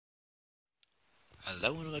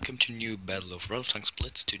Hello and welcome to new Battle of Royal Tanks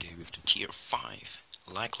Blitz. Today with the tier 5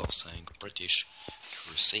 Lightclass tank, British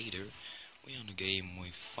Crusader. We're on a game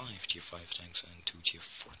with 5 tier 5 tanks and 2 tier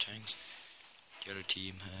 4 tanks. The other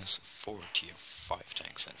team has 4 tier 5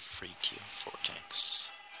 tanks and 3 tier 4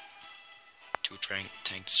 tanks. 2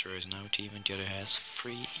 tank destroyers in our team and the other has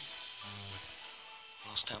 3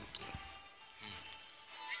 Lost Temple.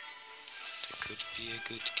 That could be a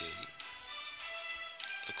good game.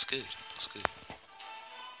 Looks good, looks good.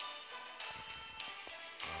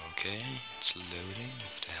 Okay, it's loading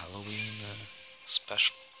with the Halloween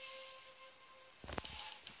special.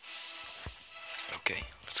 Okay,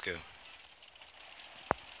 let's go.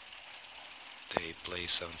 They play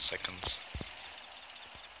 7 seconds.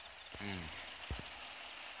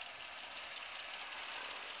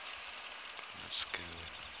 Let's go.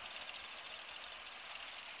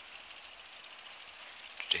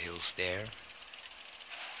 To the hills there.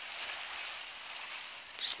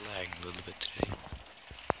 It's lagging a little bit today.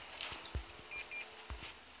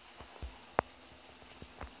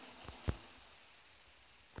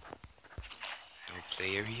 No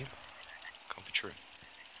player here. Can't be true.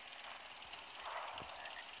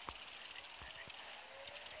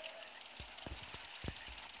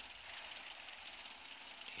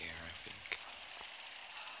 Here, I think.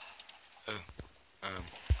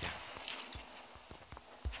 Yeah.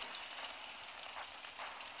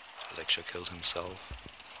 Alexa killed himself.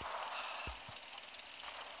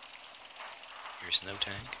 Here's no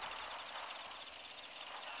tank.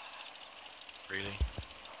 Really?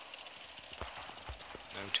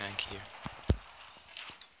 No tank here.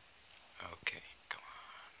 Okay, come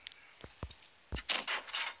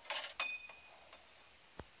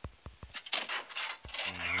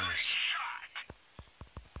on. Nice.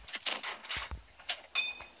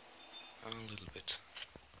 A little bit.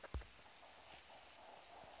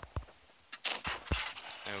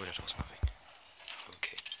 No, that was nothing.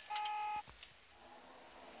 Okay.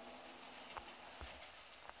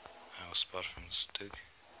 I was spotted from the stick.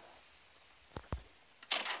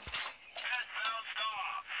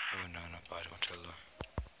 Oh no, not by the Matilda.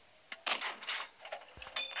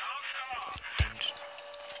 Damn it.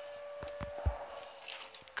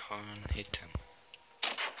 Can't hit him.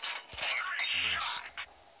 Nice.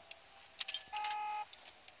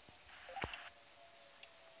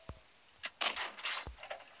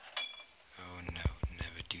 Oh no,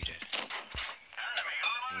 never do that.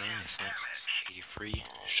 Nice, nice. 83,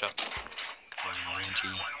 shot. Come on, 90.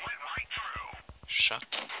 Shot.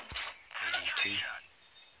 82.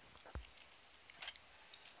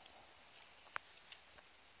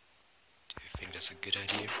 Do you think that's a good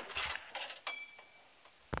idea?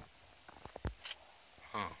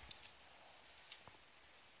 Huh.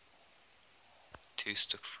 2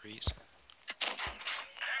 stuck freeze.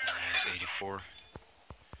 Nice, 84.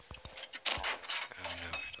 Oh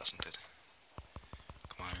no, doesn't it?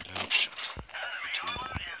 Come on, reload, shot. 82.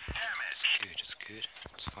 It's good, it's good,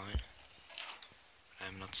 it's fine. But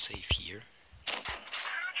I'm not safe here.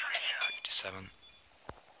 57.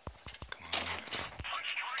 Come on.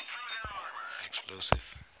 Explosive.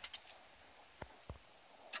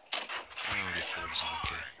 Oh, before is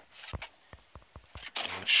okay.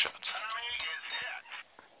 Reload, shot.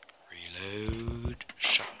 Reload,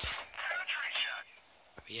 shot.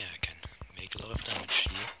 Oh, yeah, I can make a lot of damage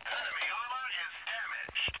here.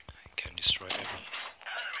 I can destroy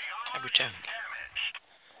every tank.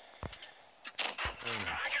 Oh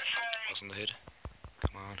no, wasn't a hit.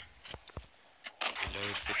 Come on.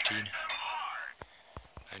 Reload, 15.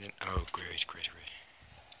 I didn't. Oh, great, great, great.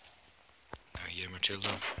 Now here,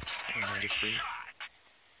 Matilda. Oh, 93.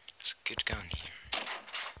 It's a good gun here.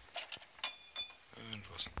 Oh, it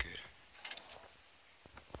wasn't good.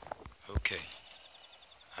 Okay.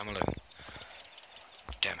 I'm alone.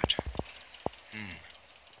 Damn it.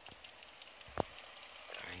 What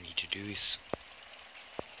I need to do is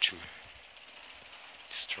to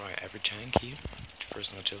destroy every tank here.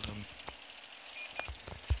 First Matilda.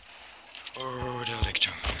 Or the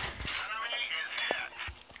Electro.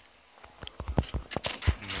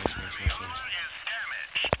 Nice, nice, nice, nice.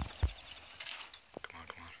 Come on,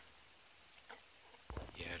 come on.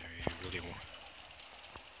 Yeah, I really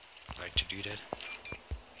like to do that.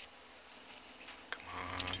 Come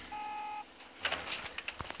on.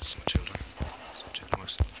 It's Matilda. It's Matilda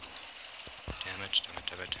Marcel. Damn it, damn it,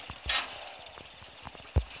 damn it.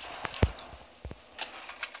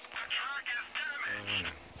 Oh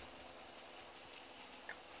no.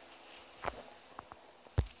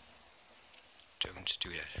 Don't do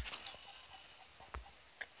that.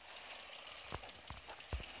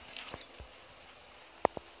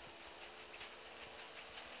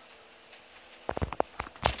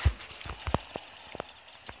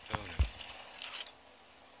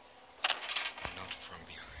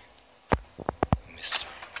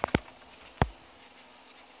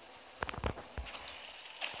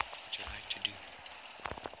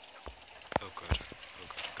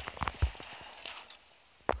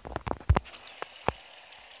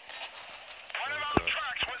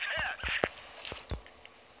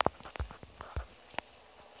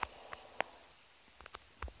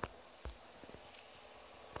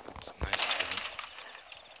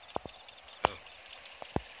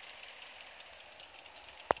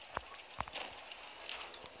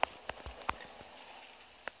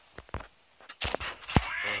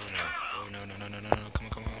 no,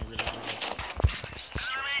 come on, really. Nice,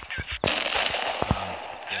 destroy.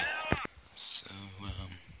 Yeah. So,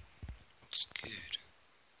 what's good?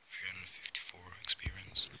 354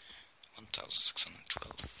 experience,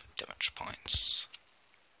 1612 damage points,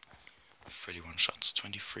 31 shots,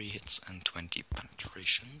 23 hits, and 20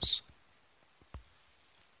 penetrations.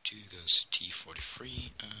 2 goes to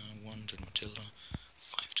T43, 1 to Matilda,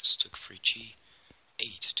 5 to Stuck 3G,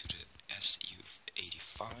 8 to the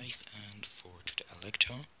SU85, and 4 to the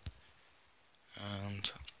Elector.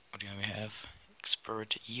 And what do we have?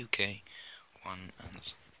 Expert UK, 1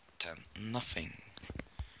 and 10, nothing.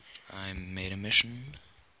 I made a mission.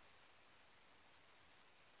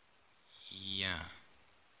 Yeah.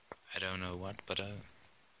 I don't know what, but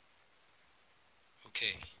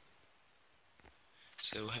okay.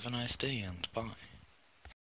 So have a nice day and bye.